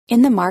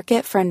In the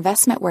market for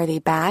investment-worthy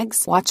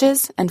bags,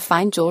 watches, and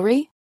fine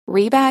jewelry,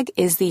 Rebag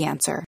is the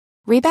answer.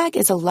 Rebag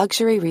is a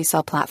luxury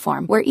resale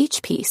platform where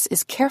each piece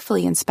is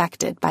carefully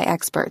inspected by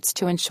experts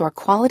to ensure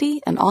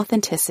quality and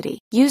authenticity.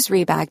 Use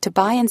Rebag to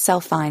buy and sell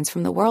finds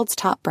from the world's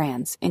top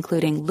brands,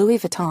 including Louis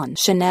Vuitton,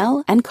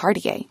 Chanel, and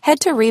Cartier.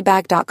 Head to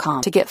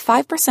Rebag.com to get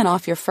 5%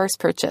 off your first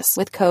purchase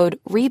with code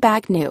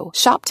REBAGNEW.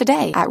 Shop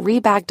today at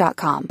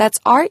Rebag.com. That's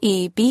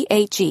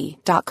REBAG.com.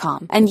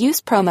 And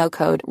use promo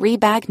code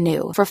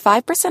REBAGNEW for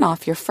 5%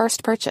 off your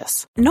first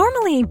purchase.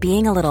 Normally,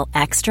 being a little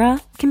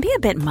extra can be a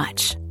bit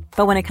much.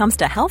 But when it comes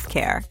to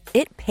healthcare,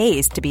 it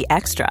pays to be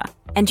extra.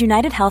 And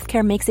United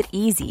Healthcare makes it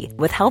easy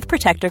with Health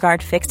Protector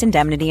Guard fixed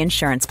indemnity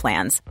insurance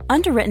plans.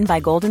 Underwritten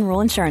by Golden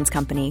Rule Insurance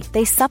Company,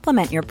 they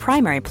supplement your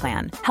primary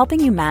plan, helping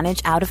you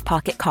manage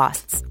out-of-pocket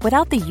costs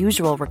without the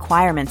usual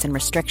requirements and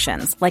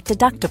restrictions like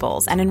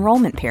deductibles and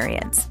enrollment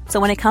periods. So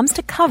when it comes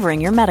to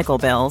covering your medical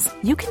bills,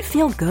 you can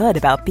feel good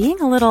about being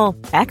a little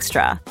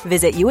extra.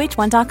 Visit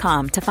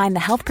uh1.com to find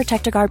the Health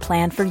Protector Guard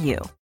plan for you.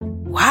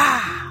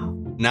 Wow.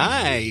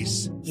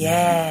 Nice.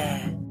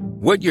 Yeah.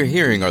 What you're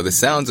hearing are the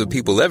sounds of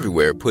people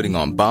everywhere putting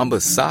on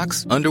Bombas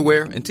socks,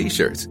 underwear, and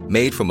T-shirts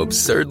made from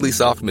absurdly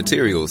soft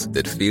materials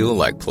that feel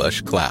like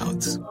plush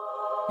clouds.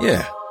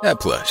 Yeah,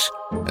 that plush.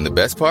 And the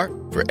best part?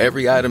 For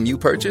every item you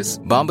purchase,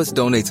 Bombas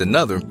donates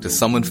another to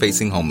someone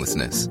facing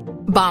homelessness.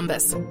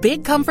 Bombas.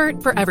 Big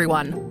comfort for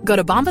everyone. Go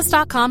to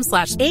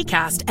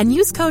bombas.com/ACAST and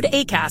use code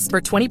ACAST for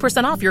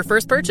 20% off your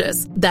first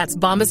purchase. That's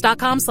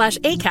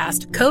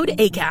bombas.com/ACAST. Code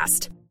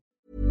ACAST.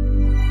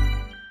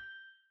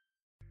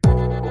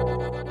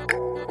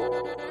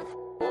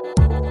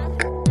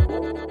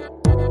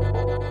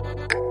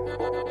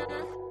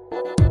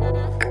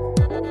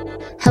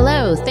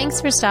 Hello,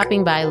 thanks for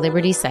stopping by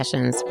Liberty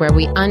Sessions, where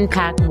we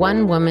unpack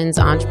one woman's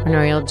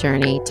entrepreneurial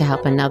journey to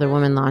help another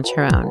woman launch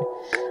her own.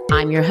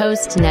 I'm your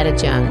host, Netta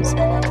Jones.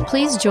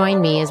 Please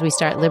join me as we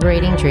start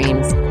liberating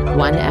dreams,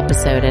 one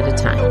episode at a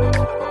time.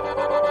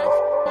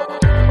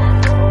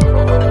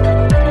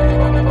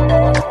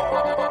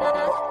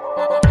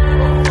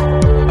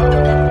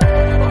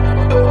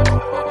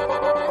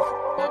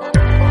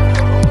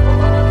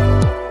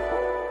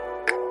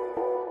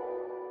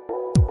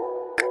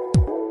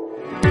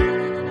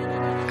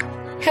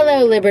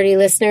 Hello, Liberty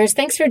listeners.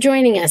 Thanks for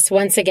joining us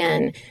once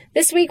again.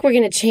 This week, we're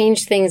going to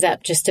change things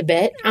up just a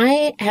bit.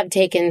 I have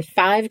taken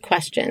 5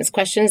 questions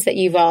that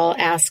you've all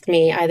asked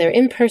me either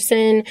in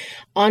person,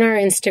 on our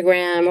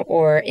Instagram,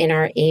 or in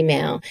our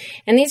email.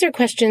 And these are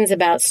questions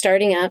about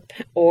starting up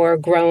or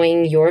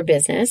growing your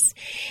business.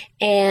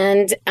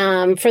 And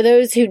for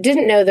those who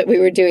didn't know that we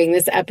were doing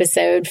this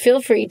episode,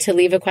 feel free to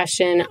leave a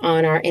question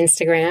on our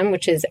Instagram,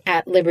 which is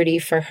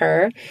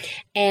 @LibertyForHer.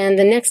 And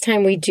the next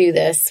time we do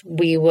this,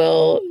 we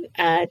will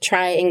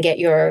try and get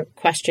your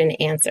question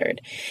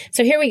answered.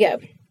 So here we go.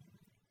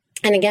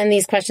 And again,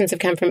 these questions have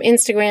come from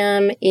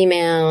Instagram,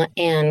 email,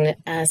 and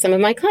some of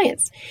my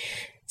clients.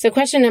 So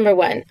question number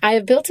 1, I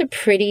have built a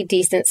pretty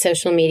decent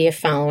social media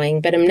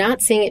following, but I'm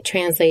not seeing it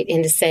translate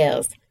into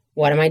sales.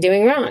 What am I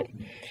doing wrong?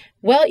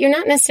 Well, you're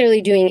not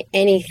necessarily doing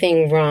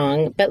anything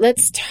wrong, but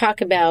let's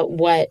talk about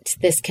what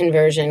this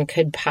conversion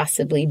could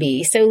possibly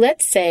be. So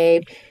let's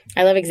say,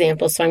 I love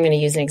examples, so I'm going to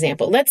use an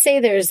example. Let's say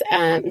there's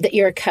that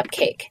you're a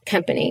cupcake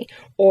company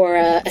or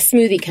a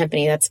smoothie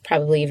company. That's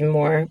probably even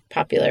more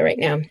popular right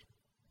now.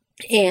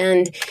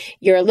 And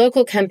you're a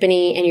local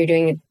company and you're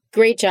doing a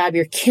great job.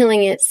 You're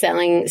killing it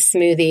selling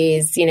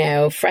smoothies,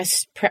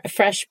 fresh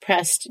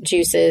pressed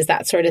juices,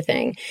 that sort of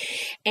thing.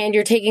 And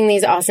you're taking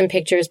these awesome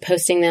pictures,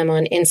 posting them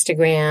on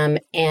Instagram,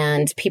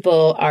 and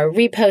people are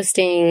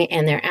reposting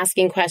and they're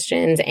asking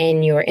questions,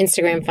 and your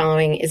Instagram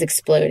following is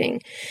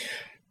exploding.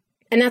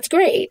 And that's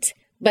great,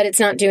 but it's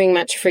not doing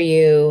much for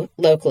you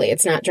locally.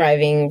 It's not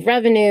driving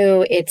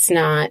revenue.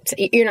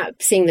 You're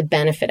not seeing the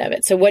benefit of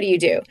it. So what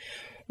do?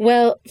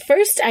 Well,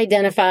 first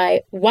identify,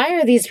 why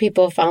are these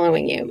people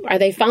following you? Are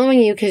they following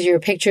you because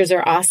your pictures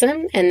are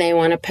awesome and they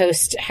want to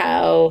post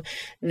how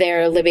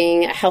they're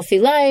living a healthy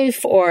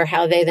life or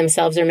how they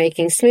themselves are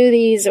making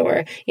smoothies,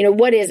 or,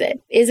 what is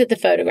it? Is it the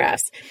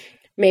photographs?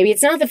 Maybe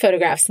it's not the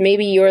photographs.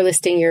 Maybe you're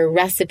listing your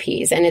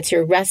recipes and it's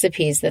your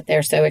recipes that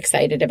they're so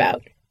excited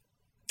about.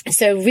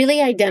 So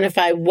really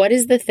identify what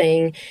is the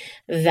thing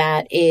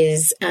that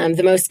is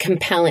the most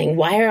compelling.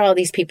 Why are all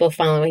these people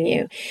following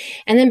you?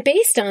 And then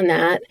based on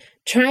that,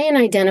 try and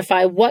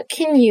identify what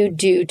can you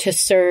do to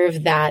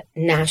serve that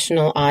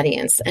national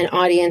audience, an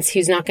audience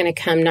who's not going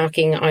to come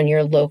knocking on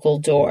your local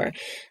door.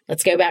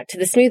 Let's go back to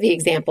the smoothie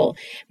example.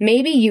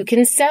 Maybe you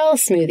can sell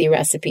smoothie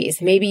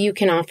recipes. Maybe you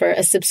can offer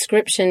a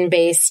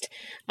subscription-based,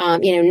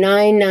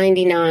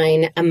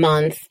 $9.99 a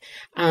month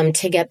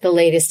to get the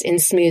latest in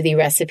smoothie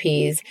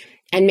recipes.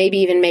 And maybe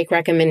even make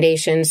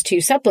recommendations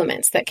to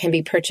supplements that can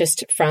be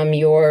purchased from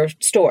your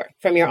store,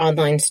 from your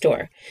online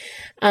store.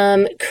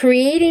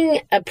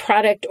 Creating a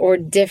product or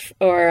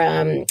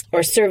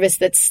service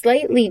that's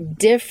slightly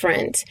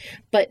different,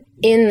 but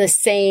in the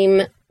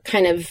same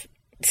kind of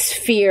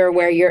sphere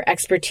where your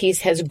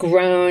expertise has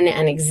grown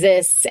and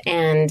exists,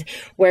 and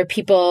where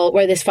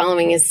this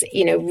following is,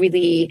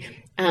 really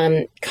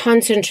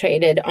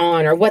concentrated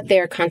on, or what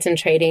they're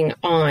concentrating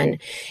on,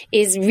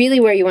 is really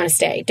where you want to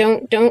stay.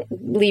 Don't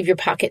leave your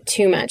pocket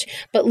too much,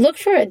 but look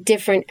for a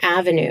different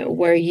avenue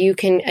where you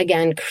can,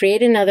 again,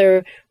 create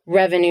another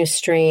revenue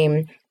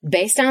stream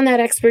based on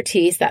that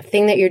expertise, that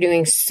thing that you're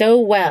doing so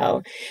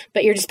well,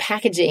 but you're just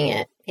packaging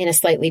it in a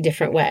slightly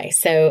different way.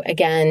 So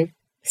again,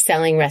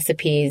 selling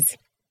recipes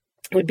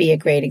would be a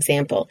great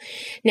example.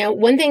 Now,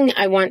 one thing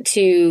I want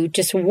to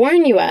just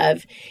warn you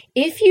of,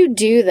 if you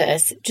do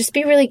this, just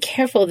be really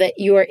careful that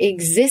your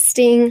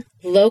existing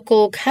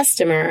local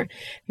customer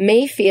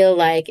may feel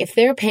like if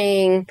they're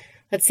paying,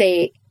 let's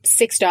say,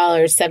 $6,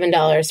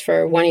 $7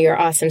 for one of your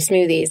awesome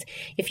smoothies,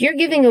 if you're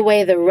giving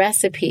away the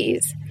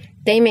recipes,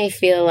 they may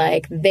feel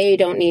like they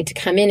don't need to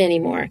come in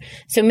anymore.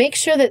 So make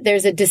sure that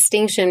there's a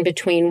distinction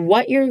between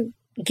what you're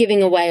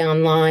giving away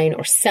online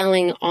or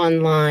selling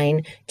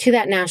online to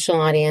that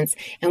national audience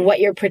and what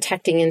you're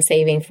protecting and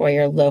saving for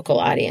your local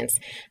audience.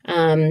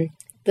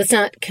 Let's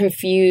not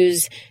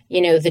confuse,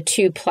 the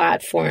two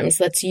platforms.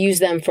 Let's use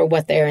them for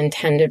what they're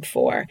intended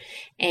for,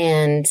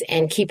 and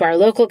keep our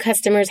local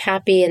customers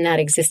happy and that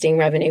existing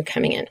revenue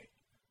coming in.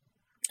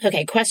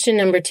 Okay, question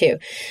number 2.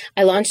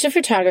 I launched a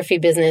photography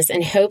business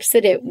in hopes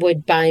that it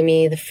would buy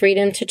me the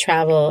freedom to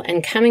travel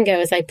and come and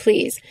go as I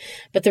please.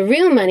 But the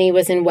real money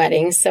was in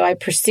weddings, so I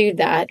pursued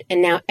that,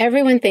 and now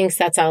everyone thinks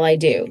that's all I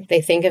do.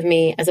 They think of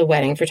me as a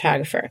wedding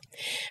photographer.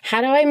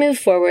 How do I move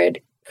forward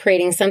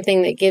creating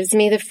something that gives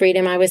me the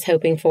freedom I was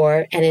hoping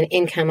for and an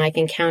income I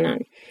can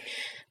count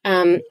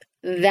on?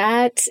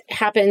 That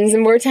happens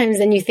more times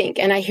than you think,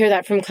 and I hear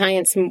that from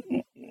clients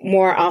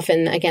more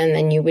often, again,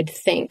 than you would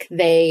think.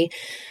 They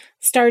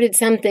started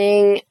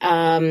something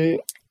and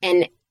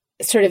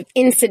sort of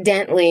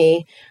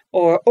incidentally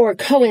or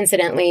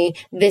coincidentally,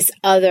 this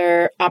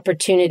other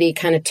opportunity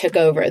kind of took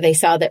over. They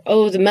saw that,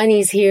 the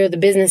money's here, the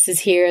business is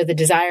here, the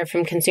desire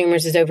from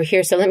consumers is over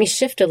here, so let me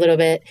shift a little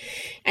bit.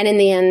 And in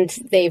the end,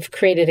 they've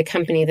created a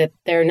company that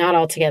they're not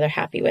altogether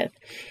happy with.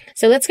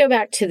 So let's go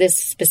back to this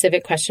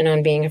specific question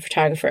on being a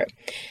photographer.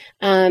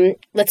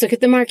 Let's look at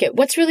the market.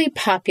 What's really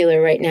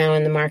popular right now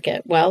in the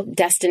market? Well,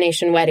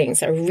 destination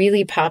weddings are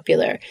really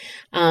popular.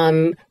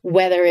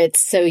 Whether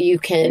it's so you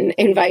can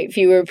invite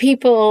fewer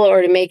people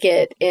or to make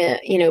it,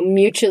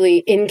 mutually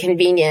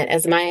inconvenient,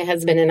 as my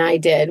husband and I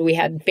did. We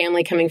had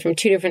family coming from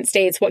 2 different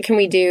states. What can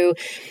we do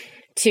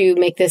to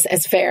make this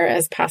as fair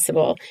as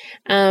possible?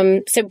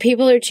 So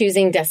people are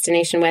choosing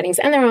destination weddings,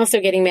 and they're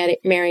also getting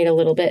married a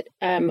little bit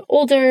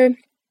older,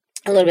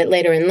 a little bit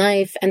later in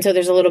life. And so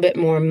there's a little bit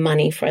more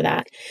money for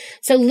that.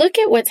 So look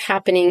at what's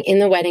happening in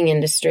the wedding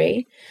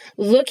industry.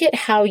 Look at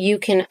how you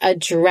can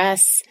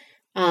address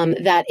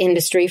that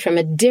industry from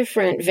a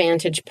different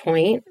vantage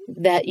point,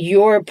 that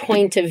your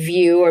point of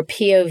view, or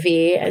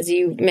POV, as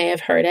you may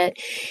have heard it,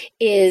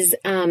 is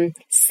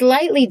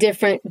slightly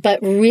different,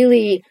 but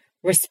really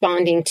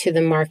responding to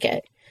the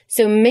market.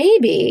 So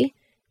maybe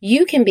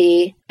you can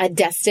be a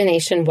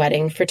destination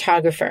wedding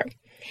photographer.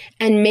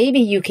 And maybe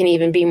you can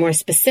even be more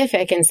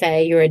specific and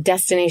say you're a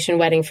destination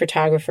wedding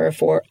photographer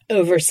for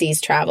overseas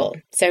travel.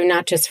 So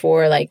not just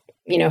for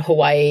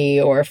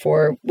Hawaii or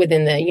for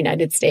within the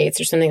United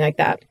States or something like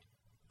that.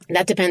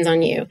 That depends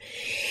on you.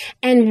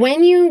 And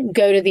when you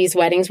go to these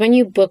weddings, when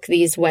you book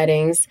these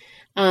weddings,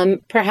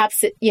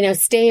 perhaps,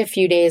 stay a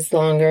few days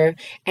longer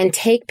and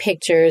take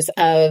pictures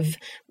of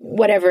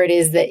whatever it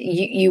is that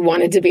you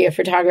wanted to be a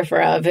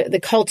photographer of, the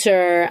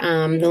culture,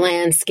 the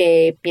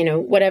landscape,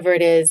 whatever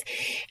it is,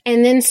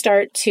 and then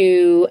start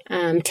to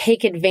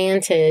take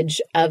advantage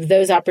of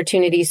those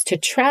opportunities to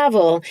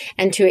travel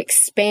and to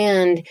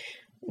expand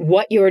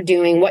what you're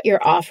doing, what your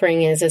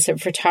offering is as a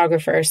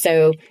photographer.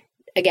 So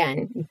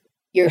again,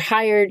 you're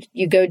hired,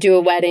 you go do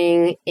a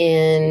wedding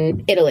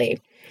in Italy.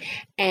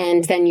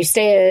 And then you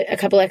stay a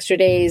couple extra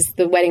days.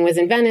 The wedding was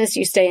in Venice.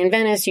 You stay in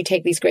Venice. You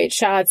take these great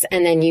shots,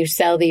 and then you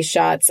sell these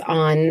shots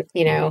on,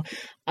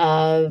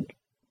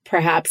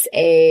 perhaps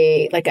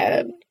a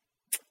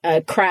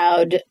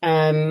crowd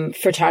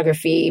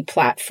photography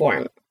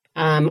platform.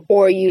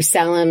 Or you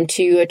sell them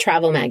to a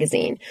travel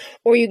magazine,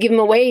 or you give them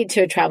away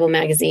to a travel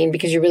magazine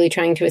because you're really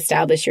trying to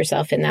establish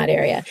yourself in that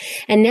area.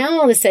 And now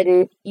all of a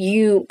sudden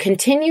you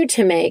continue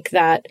to make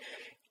that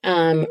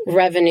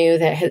revenue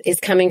that is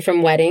coming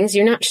from weddings.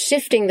 You're not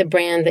shifting the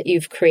brand that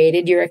you've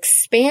created. You're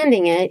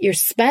expanding it. You're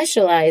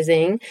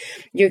specializing.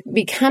 You're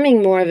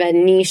becoming more of a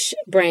niche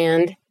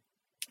brand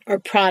or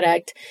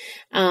product.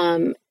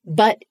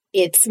 But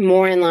it's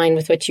more in line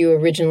with what you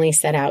originally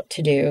set out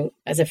to do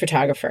as a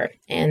photographer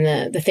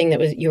and the thing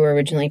that you were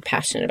originally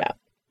passionate about.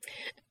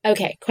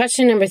 Okay,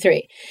 question number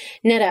 3.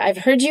 Netta, I've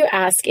heard you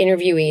ask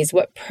interviewees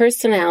what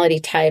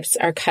personality types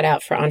are cut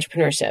out for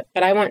entrepreneurship,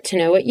 but I want to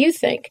know what you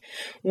think.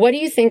 What do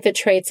you think the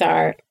traits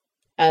are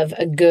of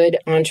a good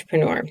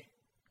entrepreneur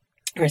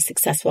or a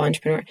successful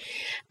entrepreneur?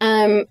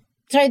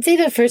 So I'd say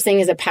the first thing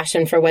is a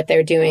passion for what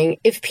they're doing.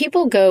 If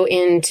people go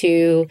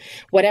into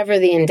whatever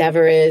the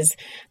endeavor is,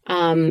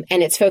 and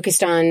it's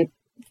focused on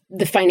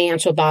the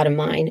financial bottom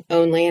line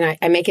only. And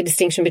I make a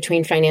distinction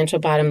between financial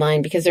bottom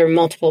line because there are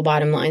multiple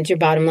bottom lines. Your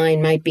bottom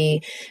line might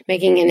be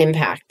making an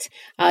impact.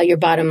 Your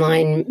bottom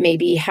line may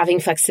be having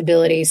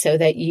flexibility so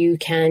that you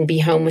can be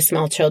home with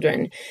small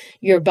children.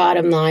 Your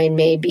bottom line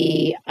may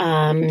be,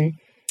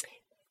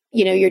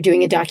 you're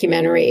doing a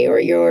documentary or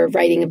you're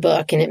writing a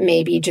book, and it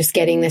may be just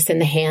getting this in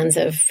the hands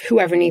of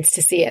whoever needs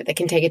to see it that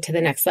can take it to the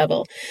next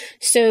level.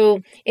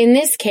 So in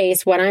this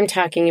case, what I'm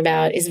talking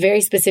about is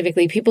very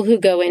specifically people who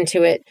go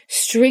into it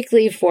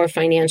strictly for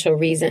financial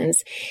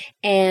reasons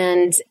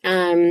and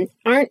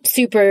aren't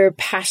super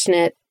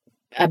passionate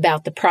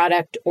about the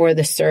product or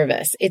the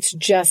service. It's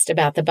just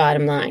about the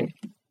bottom line.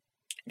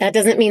 That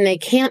doesn't mean they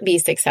can't be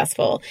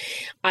successful.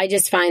 I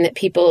just find that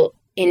people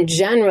in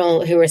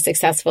general who are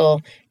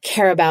successful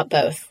care about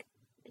both.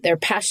 They're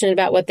passionate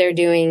about what they're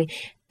doing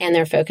and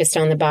they're focused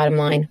on the bottom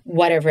line,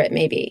 whatever it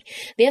may be.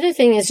 The other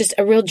thing is just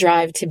a real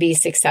drive to be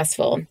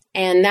successful.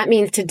 And that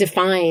means to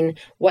define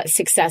what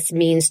success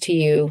means to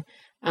you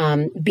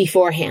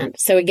beforehand.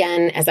 So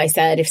again, as I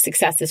said, if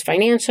success is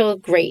financial,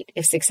 great.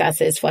 If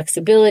success is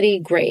flexibility,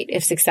 great.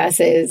 If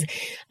success is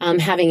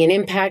having an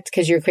impact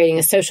because you're creating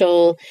a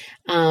social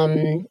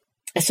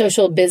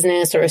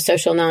business or a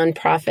social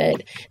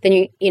nonprofit,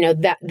 then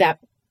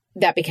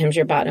that becomes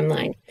your bottom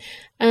line.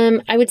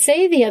 I would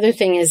say the other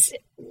thing is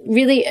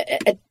really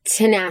a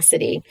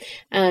tenacity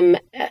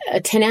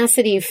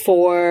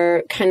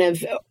for kind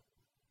of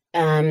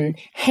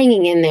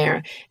hanging in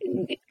there,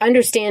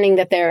 understanding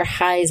that there are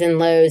highs and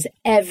lows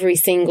every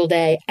single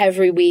day,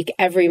 every week,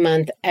 every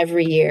month,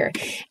 every year,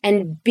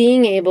 and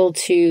being able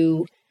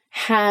to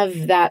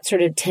have that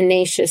sort of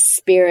tenacious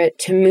spirit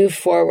to move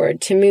forward,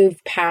 to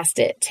move past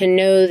it, to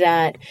know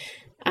that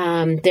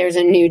there's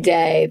a new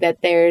day,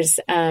 that there's,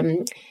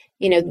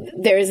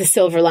 there is a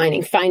silver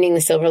lining, finding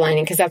the silver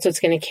lining, because that's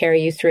what's going to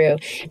carry you through.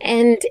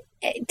 And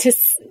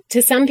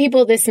to some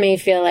people, this may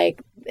feel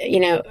like,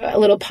 a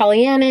little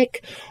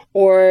Pollyannic,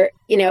 or,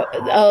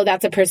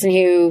 that's a person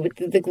who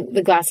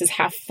the glass is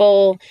half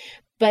full.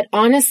 But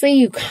honestly,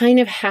 you kind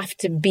of have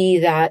to be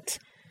that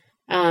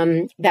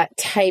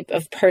type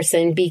of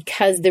person,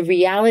 because the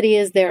reality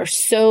is there are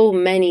so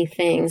many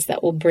things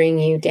that will bring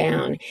you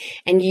down,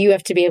 and you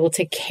have to be able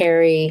to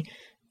carry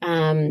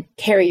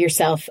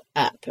yourself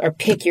up, or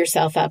pick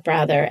yourself up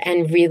rather,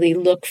 and really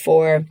look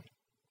for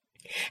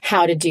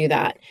how to do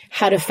that,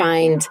 how to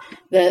find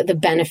the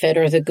benefit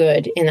or the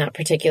good in that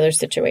particular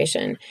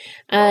situation.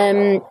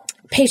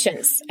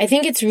 Patience. I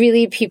think it's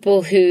really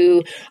people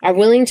who are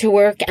willing to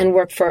work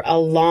for a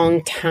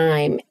long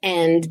time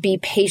and be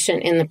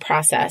patient in the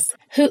process.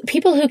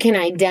 People who can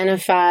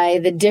identify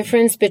the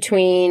difference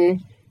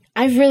between,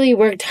 I've really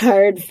worked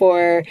hard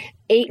for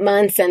 8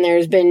 months and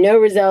there's been no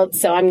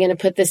results, so I'm going to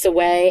put this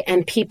away.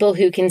 And people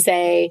who can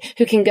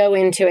go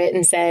into it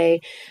and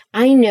say,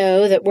 I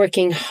know that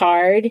working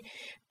hard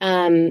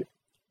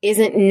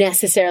isn't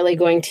necessarily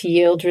going to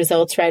yield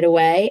results right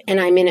away, and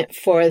I'm in it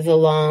for the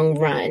long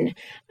run.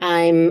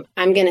 I'm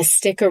going to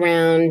stick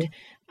around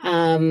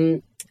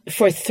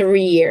for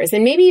 3 years,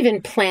 and maybe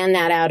even plan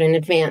that out in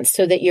advance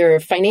so that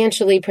you're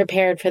financially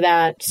prepared for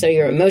that, so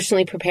you're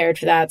emotionally prepared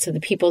for that, so the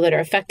people that are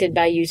affected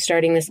by you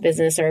starting this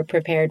business are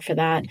prepared for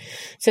that.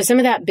 So some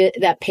of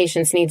that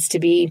patience needs to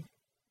be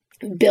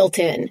built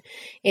in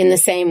the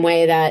same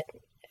way that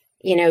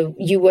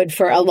you would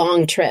for a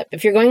long trip.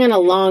 If you're going on a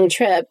long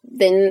trip,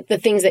 then the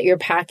things that you're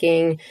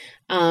packing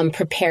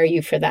prepare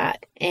you for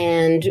that.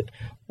 And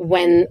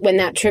when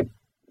that trip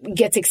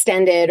gets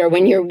extended, or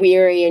when you're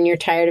weary and you're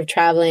tired of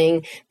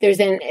traveling, there's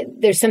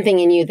something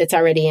in you that's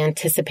already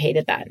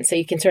anticipated that. And so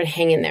you can sort of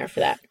hang in there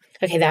for that.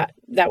 Okay,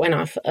 that went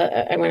off.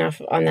 I went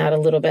off on that a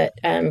little bit,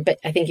 but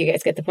I think you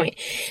guys get the point.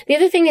 The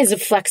other thing is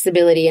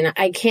flexibility, and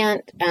I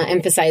can't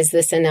emphasize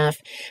this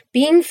enough.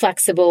 Being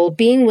flexible,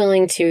 being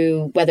willing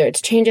to, whether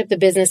it's change up the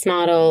business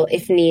model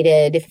if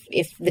needed,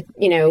 if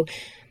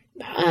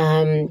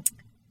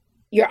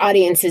your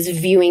audience is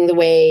viewing the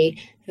way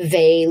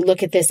they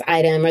look at this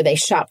item, or they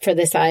shop for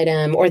this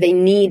item, or they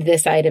need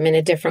this item in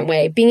a different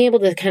way. Being able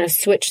to kind of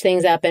switch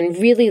things up and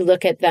really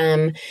look at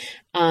them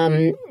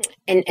and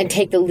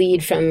take the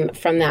lead from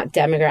that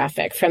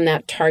demographic, from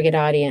that target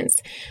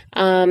audience.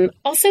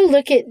 Also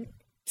look at,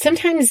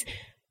 sometimes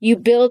you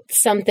build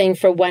something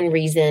for one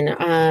reason.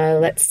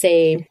 Let's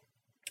say,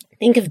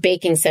 think of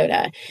baking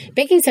soda.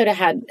 Baking soda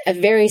had a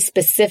very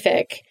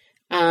specific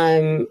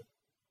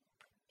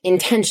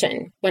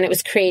intention when it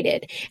was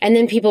created. And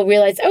then people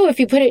realized, if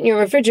you put it in your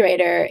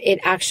refrigerator,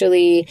 it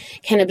actually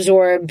can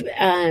absorb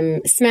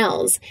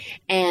smells.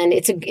 And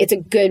it's a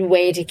good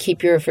way to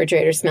keep your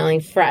refrigerator smelling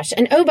fresh.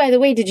 And by the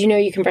way, did you know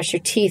you can brush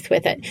your teeth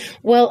with it?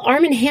 Well,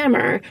 Arm &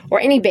 Hammer, or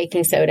any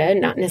baking soda,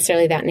 not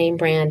necessarily that name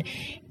brand,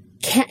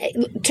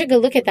 took a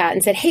look at that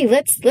and said, hey,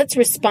 let's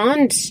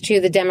respond to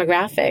the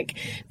demographic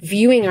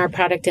viewing our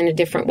product in a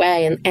different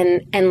way,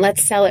 and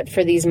let's sell it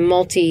for these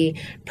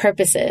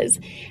multi-purposes.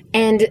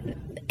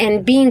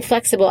 And being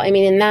flexible,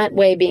 in that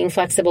way, being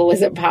flexible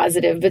was a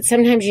positive, but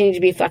sometimes you need to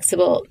be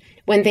flexible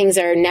when things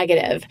are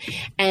negative.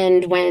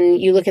 And when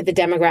you look at the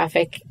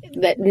demographic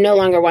that no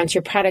longer wants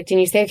your product, and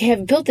you say, okay,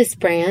 I've built this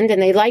brand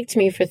and they liked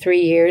me for 3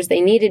 years.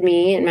 They needed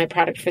me and my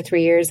product for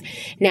 3 years.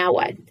 Now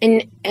what?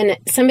 And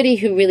somebody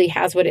who really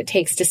has what it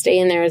takes to stay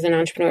in there as an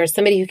entrepreneur is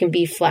somebody who can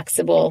be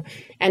flexible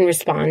and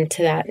respond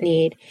to that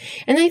need.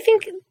 And I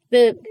think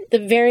the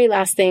very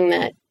last thing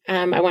that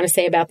I want to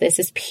say about this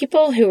is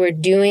people who are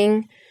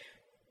doing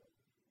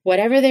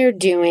whatever they're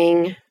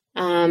doing,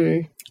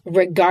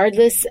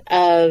 regardless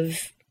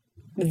of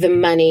the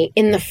money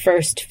in the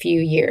first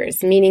few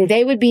years, meaning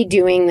they would be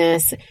doing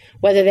this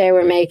whether they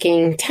were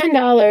making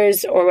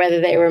 $10 or whether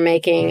they were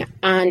making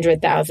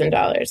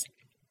 $100,000,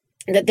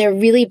 that they're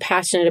really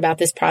passionate about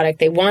this product.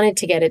 They wanted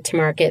to get it to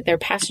market. They're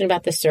passionate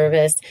about the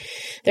service.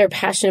 They're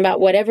passionate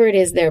about whatever it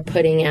is they're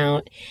putting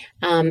out.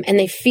 And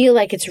they feel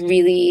like it's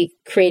really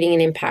creating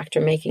an impact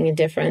or making a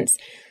difference.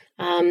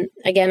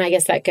 Again, I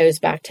guess that goes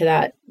back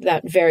to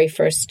that very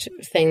first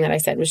thing that I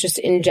said, was just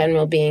in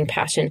general being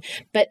passionate.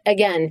 But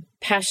again,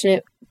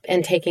 passionate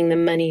and taking the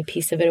money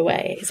piece of it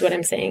away is what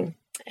I'm saying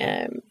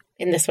in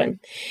this one.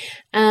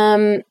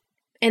 And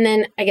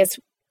then I guess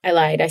I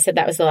lied. I said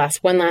that was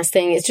one last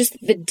thing. It's just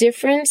the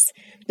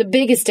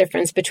biggest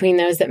difference between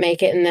those that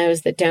make it and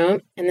those that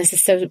don't. And this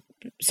is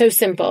so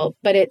simple,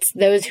 but it's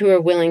those who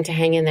are willing to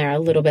hang in there a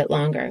little bit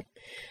longer.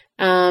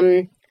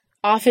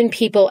 Often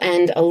people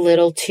end a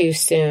little too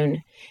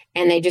soon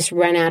and they just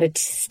run out of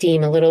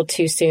steam a little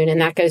too soon.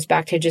 And that goes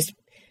back to just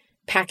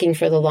packing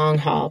for the long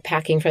haul,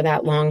 packing for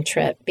that long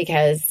trip,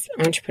 because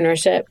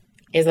entrepreneurship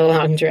is a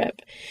long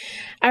trip.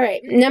 All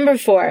right. Number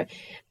 4,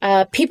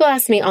 people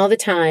ask me all the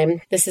time,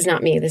 this is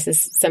not me, this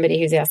is somebody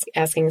who's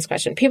asking this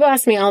question. People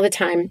ask me all the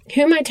time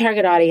who my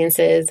target audience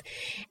is.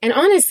 And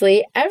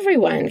honestly,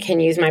 everyone can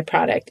use my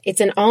product.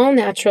 It's an all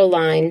natural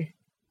line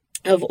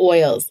of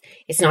oils.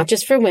 It's not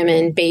just for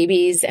women,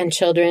 babies and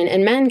children,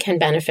 and men can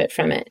benefit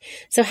from it.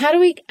 So how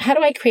do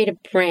I create a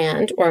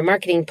brand or a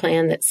marketing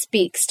plan that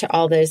speaks to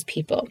all those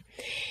people?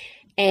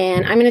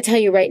 And I'm going to tell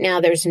you right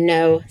now, there's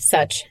no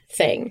such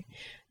thing.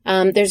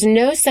 There's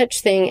no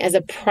such thing as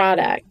a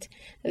product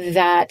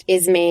that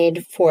is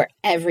made for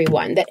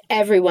everyone, that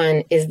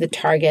everyone is the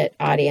target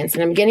audience.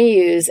 And I'm going to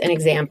use an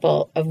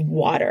example of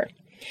water.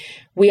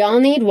 We all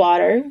need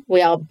water.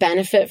 We all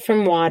benefit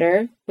from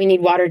water. We need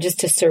water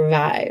just to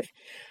survive.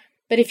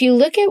 But if you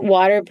look at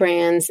water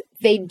brands,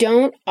 they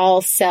don't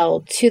all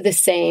sell to the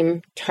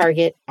same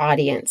target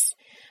audience.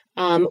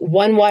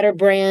 One water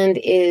brand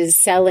is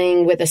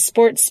selling with a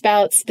sports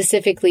spout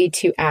specifically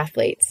to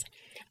athletes.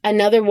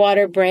 Another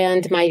water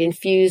brand might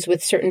infuse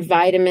with certain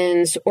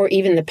vitamins, or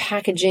even the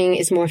packaging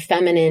is more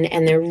feminine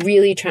and they're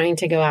really trying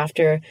to go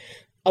after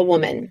a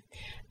woman.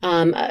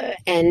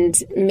 And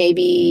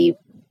maybe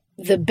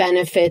the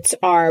benefits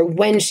are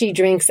when she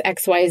drinks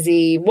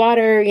XYZ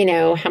water,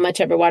 how much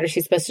ever water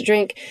she's supposed to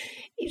drink,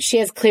 she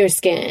has clear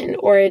skin,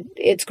 or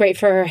it's great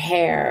for her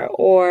hair,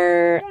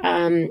 or,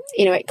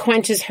 it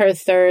quenches her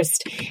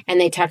thirst. And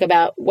they talk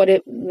about what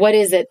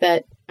is it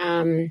that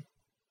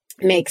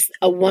makes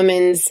a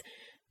woman's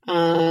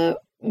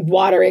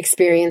water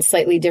experience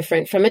slightly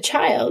different from a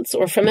child's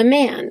or from a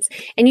man's.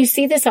 And you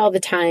see this all the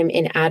time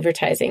in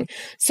advertising.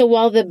 So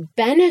while the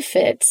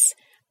benefits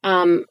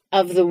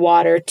of the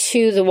water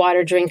to the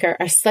water drinker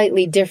are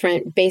slightly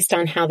different based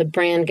on how the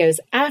brand goes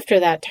after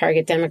that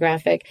target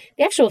demographic,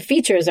 the actual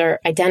features are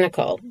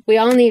identical. We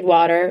all need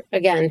water,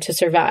 again, to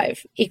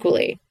survive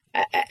equally.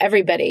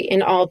 Everybody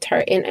in all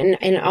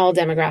in all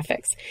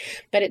demographics.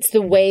 But it's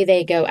the way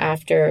they go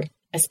after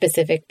a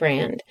specific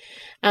brand.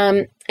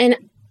 And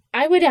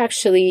I would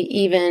actually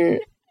even,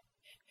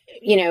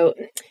 let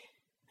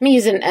me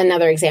use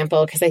another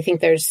example, because I think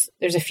there's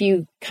a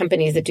few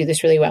companies that do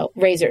this really well.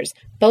 Razors.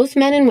 Both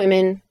men and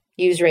women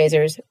use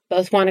razors.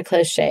 Both want a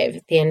close shave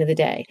at the end of the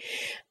day.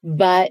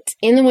 But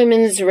in the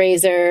women's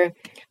razor,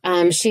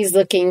 she's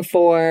looking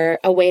for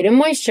a way to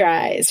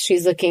moisturize.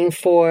 She's looking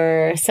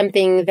for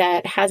something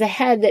that has a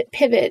head that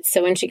pivots.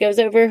 So when she goes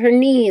over her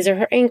knees or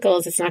her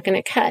ankles, it's not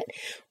going to cut.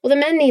 Well, the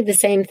men need the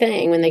same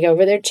thing when they go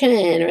over their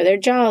chin or their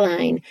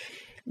jawline.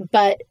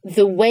 But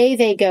the way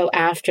they go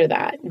after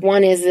that,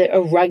 one is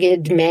a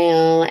rugged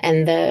male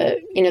and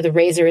the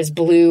razor is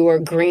blue or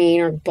green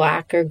or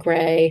black or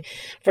gray,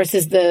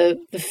 versus the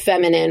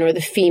feminine or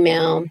the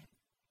female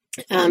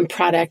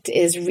product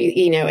is,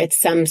 it's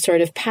some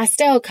sort of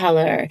pastel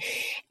color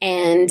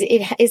and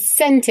it is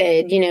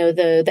scented,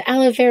 the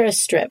aloe vera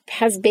strip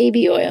has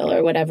baby oil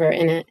or whatever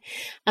in it.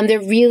 They're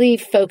really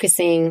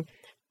focusing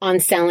on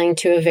selling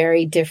to a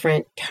very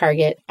different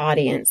target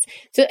audience.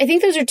 So I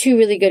think those are two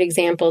really good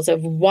examples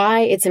of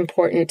why it's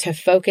important to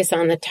focus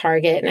on the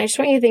target. And I just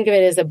want you to think of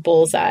it as a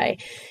bullseye.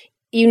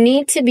 You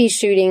need to be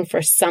shooting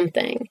for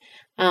something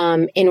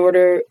in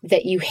order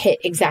that you hit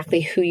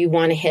exactly who you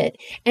want to hit.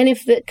 And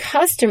if the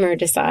customer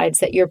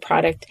decides that your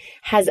product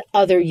has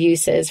other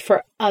uses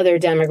for other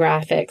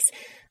demographics,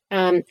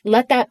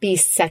 let that be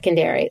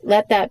secondary.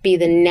 Let that be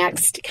the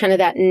next, kind of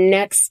that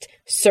next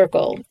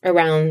circle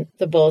around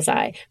the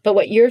bullseye. But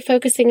what you're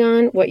focusing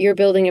on, what you're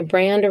building a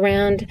brand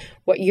around,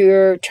 what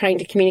you're trying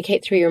to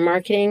communicate through your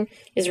marketing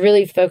is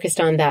really focused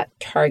on that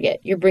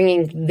target. You're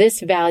bringing this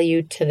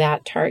value to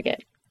that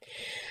target.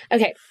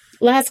 Okay,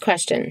 last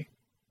question.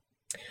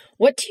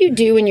 What do you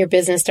do when your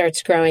business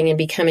starts growing and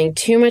becoming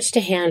too much to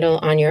handle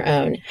on your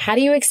own? How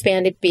do you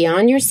expand it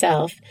beyond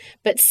yourself,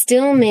 but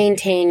still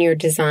maintain your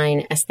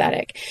design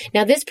aesthetic?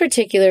 Now, this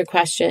particular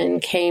question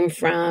came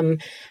from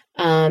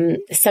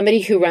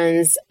somebody who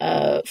runs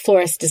a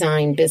florist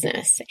design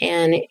business,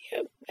 and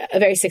a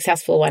very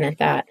successful one at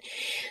that.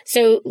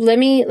 So let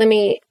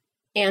me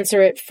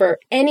answer it for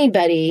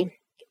anybody.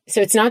 So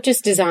it's not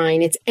just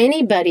design, it's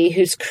anybody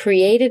who's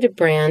created a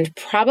brand,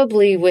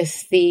 probably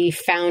with the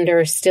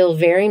founder still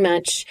very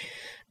much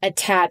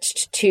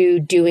attached to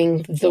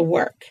doing the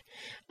work.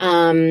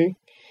 And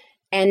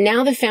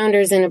now the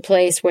founder's in a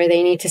place where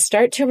they need to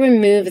start to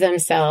remove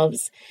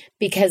themselves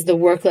because the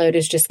workload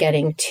is just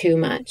getting too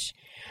much.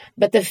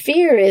 But the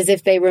fear is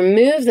if they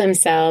remove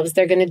themselves,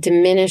 they're going to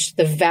diminish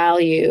the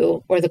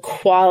value or the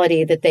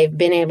quality that they've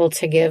been able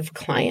to give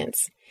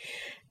clients.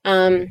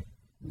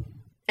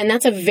 And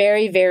that's a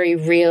very, very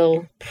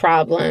real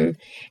problem,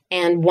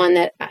 and one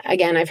that,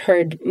 again, I've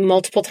heard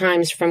multiple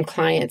times from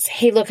clients.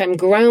 Hey, look, I'm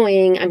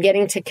growing. I'm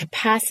getting to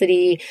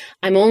capacity.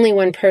 I'm only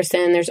one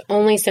person. There's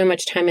only so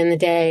much time in the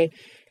day.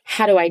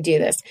 How do I do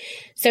this?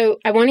 So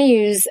I want to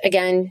use,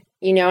 again,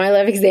 I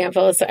love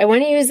examples. So I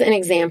want to use an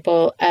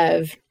example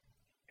of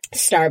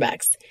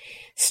Starbucks.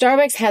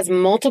 Starbucks has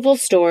multiple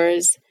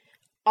stores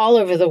all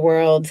over the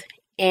world.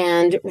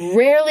 And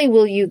rarely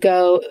will you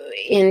go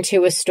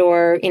into a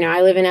store,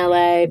 I live in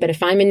LA, but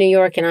if I'm in New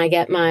York and I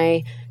get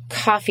my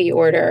coffee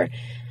order,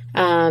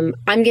 I'm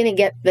going to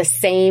get the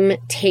same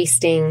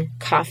tasting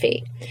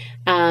coffee.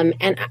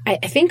 And I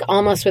think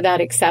almost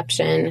without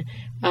exception,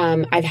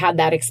 I've had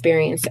that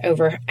experience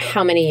over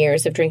how many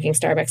years of drinking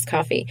Starbucks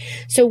coffee.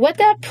 So what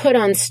that put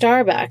on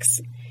Starbucks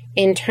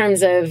in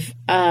terms of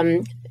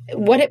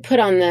what it put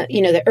on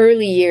the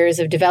early years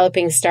of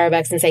developing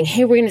Starbucks and saying,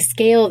 hey, we're going to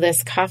scale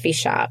this coffee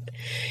shop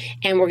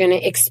and we're going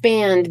to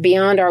expand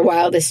beyond our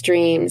wildest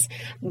dreams.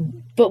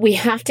 But we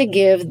have to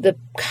give the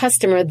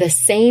customer the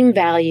same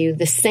value,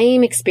 the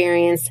same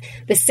experience,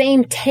 the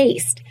same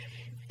taste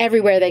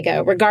everywhere they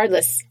go,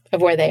 regardless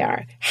of where they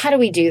are. How do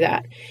we do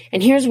that?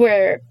 And here's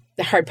where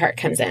the hard part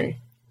comes in.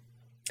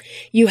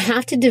 You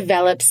have to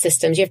develop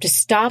systems. You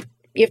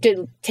have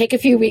to take a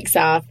few weeks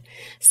off,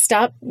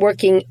 stop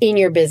working in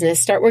your business,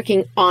 start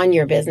working on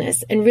your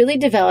business, and really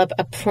develop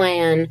a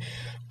plan,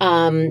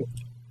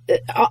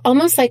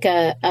 almost like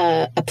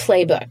a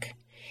playbook.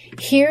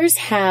 Here's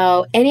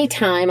how,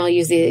 anytime, I'll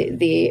use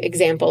the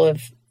example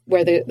of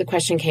where the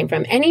question came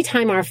from.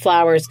 Anytime our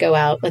flowers go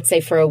out, let's say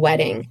for a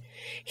wedding,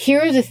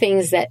 here are the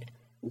things that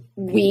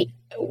we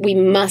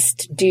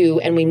must do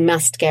and we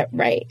must get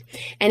right.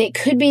 And it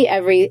could be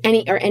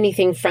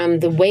anything from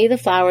the way the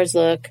flowers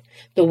look,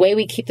 the way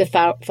we keep the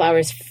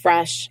flowers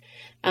fresh,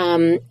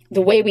 the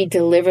way we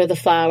deliver the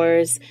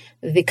flowers,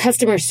 the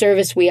customer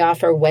service we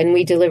offer when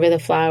we deliver the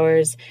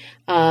flowers,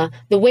 the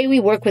way we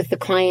work with the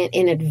client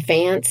in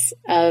advance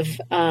of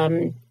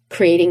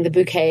creating the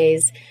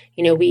bouquets.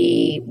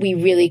 We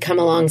really come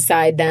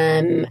alongside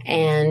them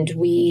and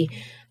we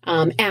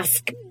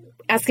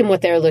ask them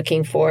what they're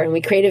looking for, and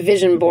we create a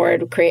vision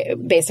board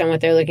based on what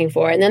they're looking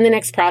for. And then the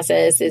next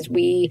process is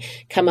we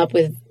come up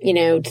with,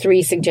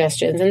 3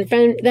 suggestions. And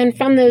then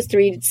from those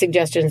 3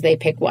 suggestions, they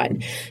pick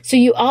one. So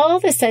you all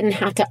of a sudden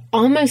have to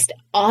almost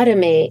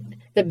automate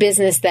the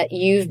business that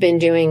you've been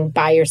doing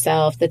by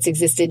yourself, that's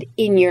existed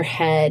in your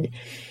head.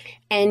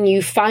 And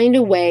you find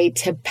a way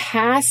to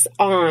pass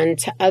on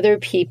to other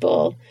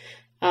people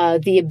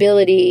the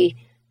ability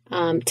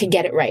to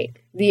get it right.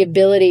 The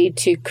ability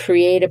to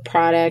create a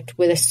product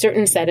with a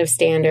certain set of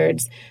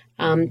standards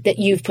that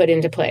you've put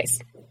into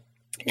place.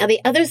 Now,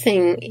 the other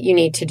thing you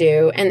need to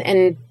do,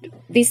 and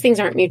these things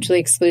aren't mutually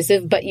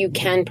exclusive, but you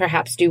can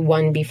perhaps do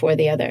one before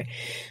the other.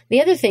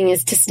 The other thing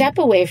is to step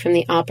away from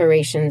the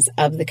operations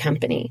of the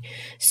company.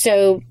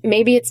 So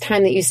maybe it's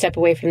time that you step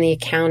away from the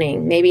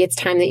accounting. Maybe it's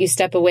time that you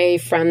step away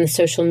from the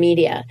social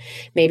media.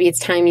 Maybe it's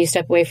time you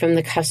step away from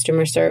the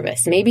customer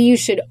service. Maybe you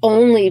should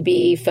only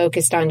be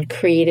focused on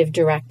creative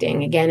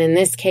directing. Again, in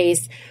this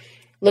case,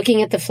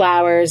 looking at the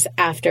flowers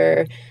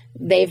after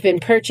they've been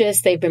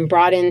purchased, they've been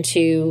brought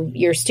into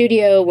your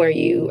studio where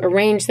you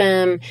arrange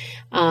them.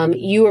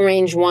 You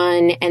arrange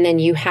one, and then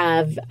you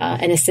have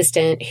an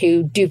assistant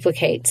who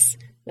duplicates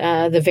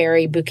the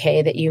very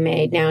bouquet that you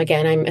made. Now,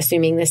 again, I'm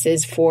assuming this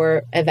is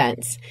for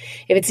events.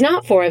 If it's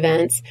not for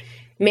events,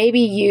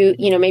 maybe you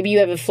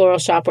have a floral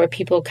shop where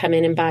people come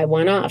in and buy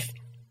one off.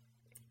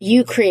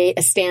 You create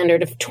a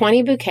standard of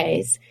 20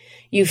 bouquets.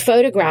 You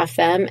photograph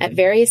them at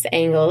various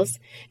angles.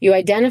 You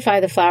identify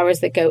the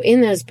flowers that go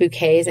in those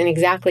bouquets and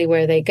exactly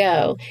where they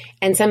go.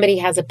 And somebody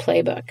has a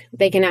playbook.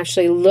 They can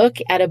actually look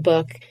at a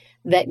book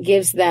that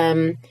gives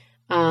them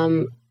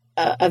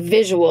a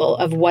visual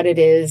of what it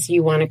is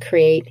you want to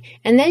create.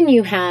 And then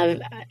you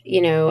have,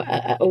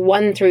 a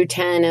 1 through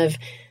 10 of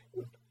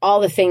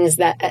all the things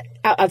that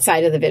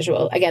outside of the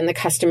visual. Again, the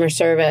customer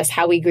service,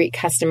 how we greet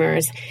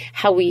customers,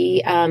 how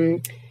we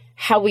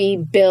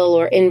bill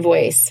or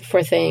invoice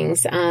for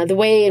things, the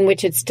way in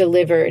which it's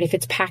delivered, if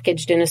it's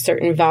packaged in a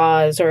certain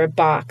vase or a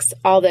box,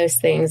 all those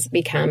things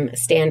become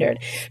standard.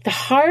 The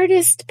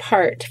hardest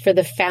part for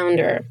the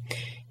founder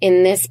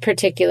in this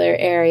particular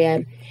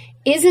area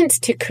isn't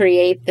to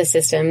create the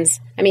systems.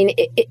 I mean,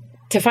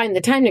 to find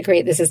the time to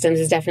create the systems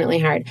is definitely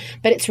hard,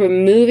 but it's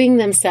removing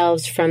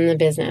themselves from the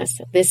business.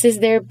 This is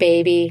their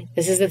baby.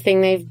 This is the thing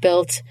they've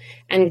built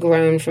and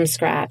grown from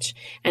scratch.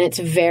 And it's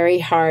very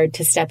hard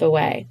to step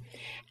away.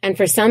 And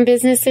for some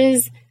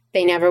businesses,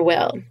 they never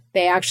will.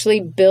 They actually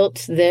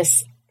built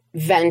this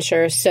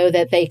venture so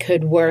that they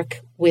could work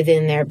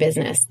within their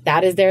business.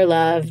 That is their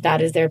love.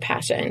 That is their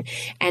passion.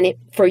 And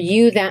for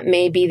you, that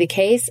may be the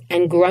case.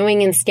 And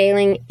growing and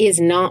scaling is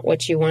not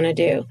what you want to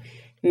do.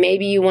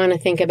 Maybe you want to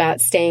think about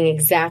staying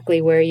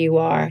exactly where you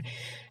are.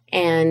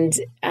 And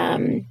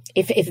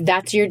if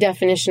that's your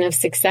definition of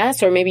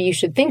success, or maybe you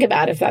should think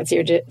about if that's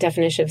your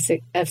definition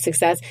of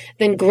success,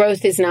 then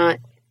growth is not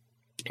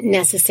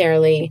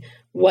necessarily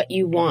what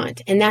you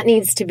want. And that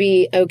needs to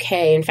be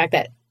okay. In fact,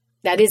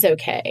 that is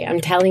okay.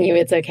 I'm telling you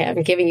it's okay.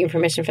 I'm giving you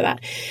permission for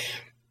that.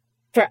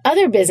 For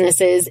other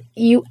businesses,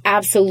 you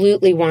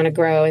absolutely want to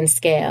grow and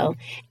scale.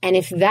 And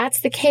if that's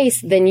the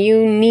case, then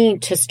you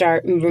need to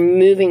start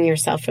removing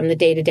yourself from the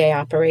day-to-day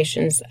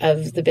operations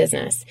of the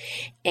business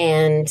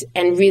and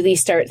really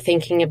start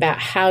thinking about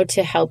how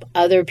to help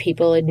other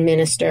people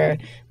administer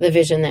the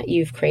vision that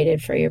you've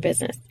created for your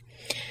business.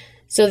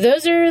 So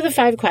those are the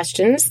 5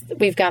 questions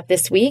we've got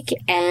this week.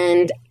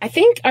 And I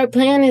think our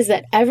plan is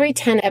that every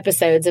 10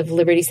 episodes of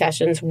Liberty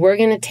Sessions, we're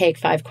going to take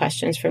 5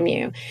 questions from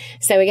you.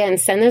 So again,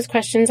 send those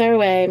questions our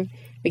way.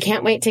 We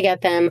can't wait to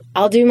get them.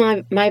 I'll do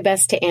my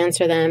best to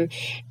answer them.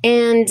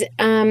 And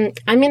I'm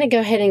going to go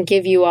ahead and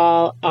give you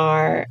all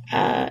our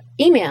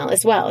email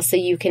as well, so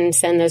you can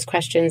send those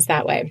questions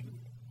that way.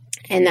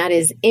 And that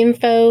is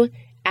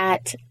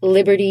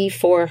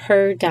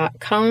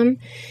info@libertyforher.com.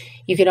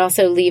 You could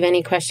also leave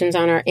any questions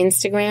on our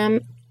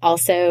Instagram,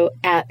 also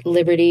at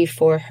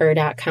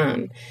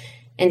libertyforher.com.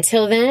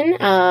 Until then,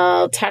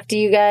 I'll talk to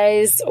you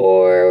guys,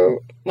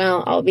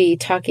 I'll be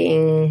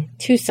talking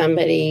to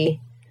somebody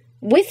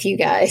with you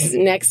guys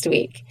next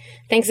week.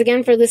 Thanks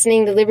again for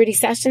listening to Liberty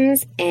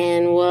Sessions,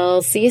 and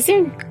we'll see you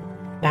soon.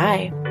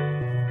 Bye.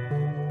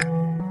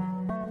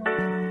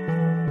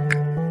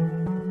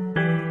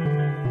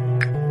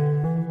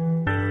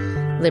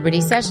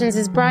 Liberty Sessions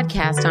is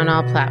broadcast on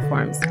all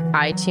platforms: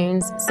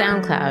 iTunes,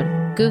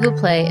 SoundCloud, Google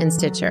Play, and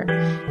Stitcher.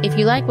 If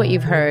you like what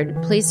you've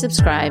heard, please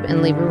subscribe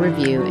and leave a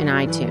review in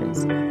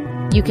iTunes.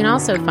 You can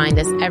also find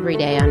us every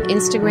day on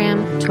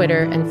Instagram,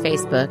 Twitter, and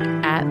Facebook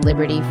at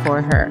Liberty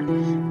for Her.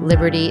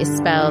 Liberty is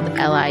spelled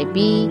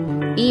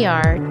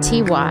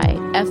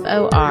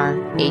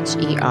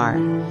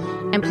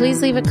LIBERTYFORHER. And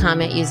please leave a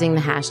comment using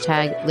the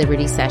hashtag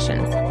Liberty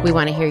Sessions. We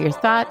want to hear your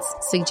thoughts,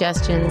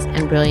 suggestions,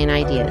 and brilliant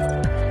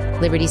ideas.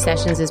 Liberty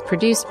Sessions is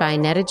produced by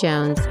Netta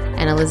Jones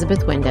and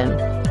Elizabeth Wyndham,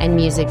 and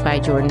music by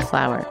Jordan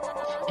Flower.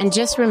 And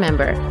just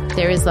remember,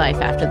 there is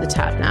life after the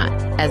top knot,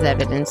 as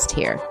evidenced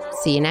here.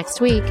 See you next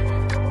week.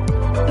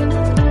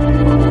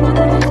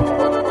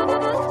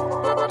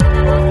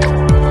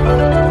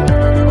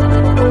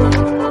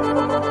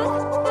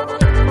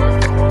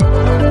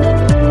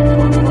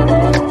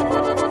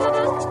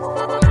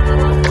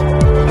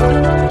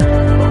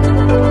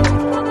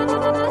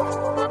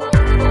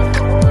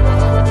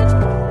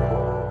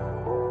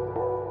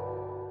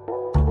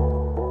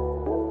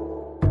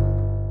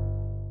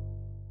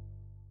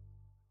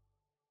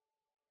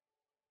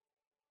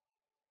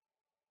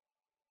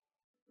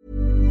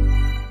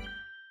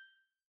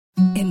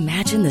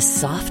 Imagine the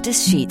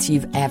softest sheets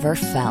you've ever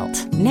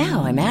felt.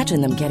 Now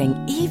imagine them getting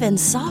even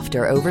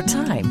softer over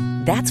time.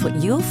 That's what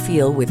you'll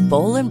feel with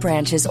Boll &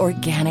 Branch's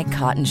organic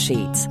cotton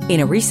sheets. In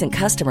a recent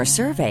customer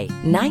survey,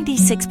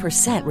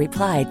 96%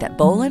 replied that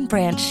Boll &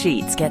 Branch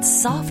sheets get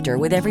softer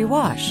with every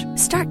wash.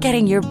 Start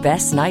getting your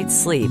best night's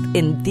sleep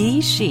in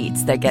these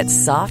sheets that get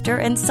softer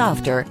and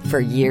softer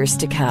for years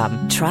to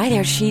come. Try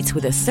their sheets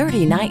with a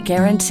 30-night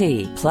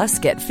guarantee. Plus,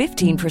 get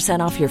 15%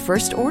 off your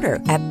first order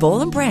at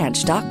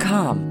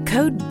bollandbranch.com.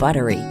 Code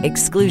BUTTERY.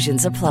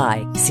 Exclusions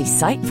apply. See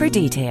site for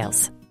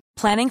details.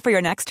 Planning for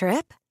your next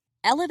trip?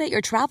 Elevate your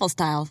travel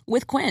style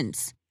with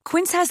Quince.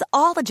 Quince has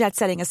all the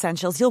jet-setting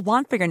essentials you'll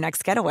want for your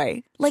next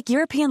getaway, like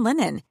European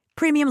linen,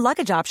 premium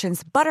luggage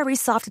options, buttery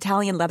soft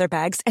Italian leather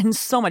bags, and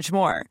so much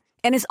more.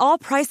 And is all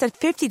priced at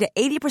 50 to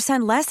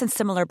 80% less than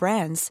similar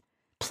brands.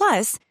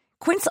 Plus,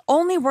 Quince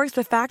only works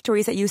with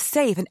factories that use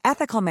safe and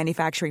ethical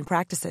manufacturing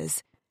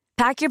practices.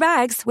 Pack your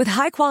bags with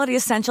high-quality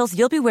essentials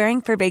you'll be wearing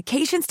for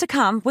vacations to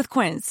come with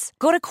Quince.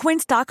 Go to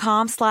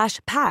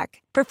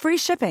quince.com/pack for free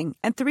shipping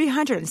and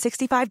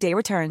 365-day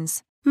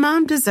returns.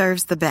 Mom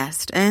deserves the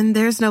best, and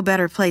there's no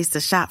better place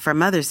to shop for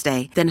Mother's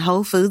Day than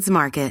Whole Foods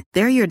Market.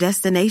 They're your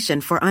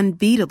destination for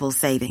unbeatable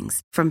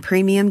savings, from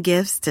premium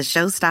gifts to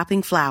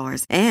show-stopping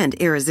flowers and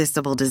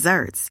irresistible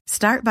desserts.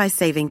 Start by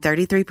saving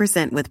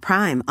 33% with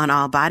Prime on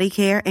all body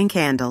care and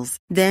candles.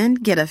 Then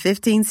get a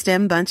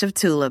 15-stem bunch of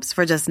tulips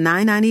for just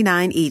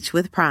 $9.99 each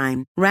with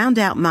Prime. Round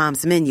out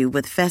Mom's menu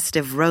with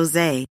festive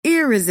rosé,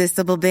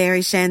 irresistible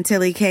berry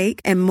chantilly cake,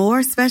 and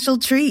more special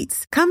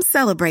treats. Come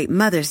celebrate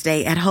Mother's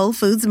Day at Whole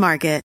Foods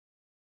Market.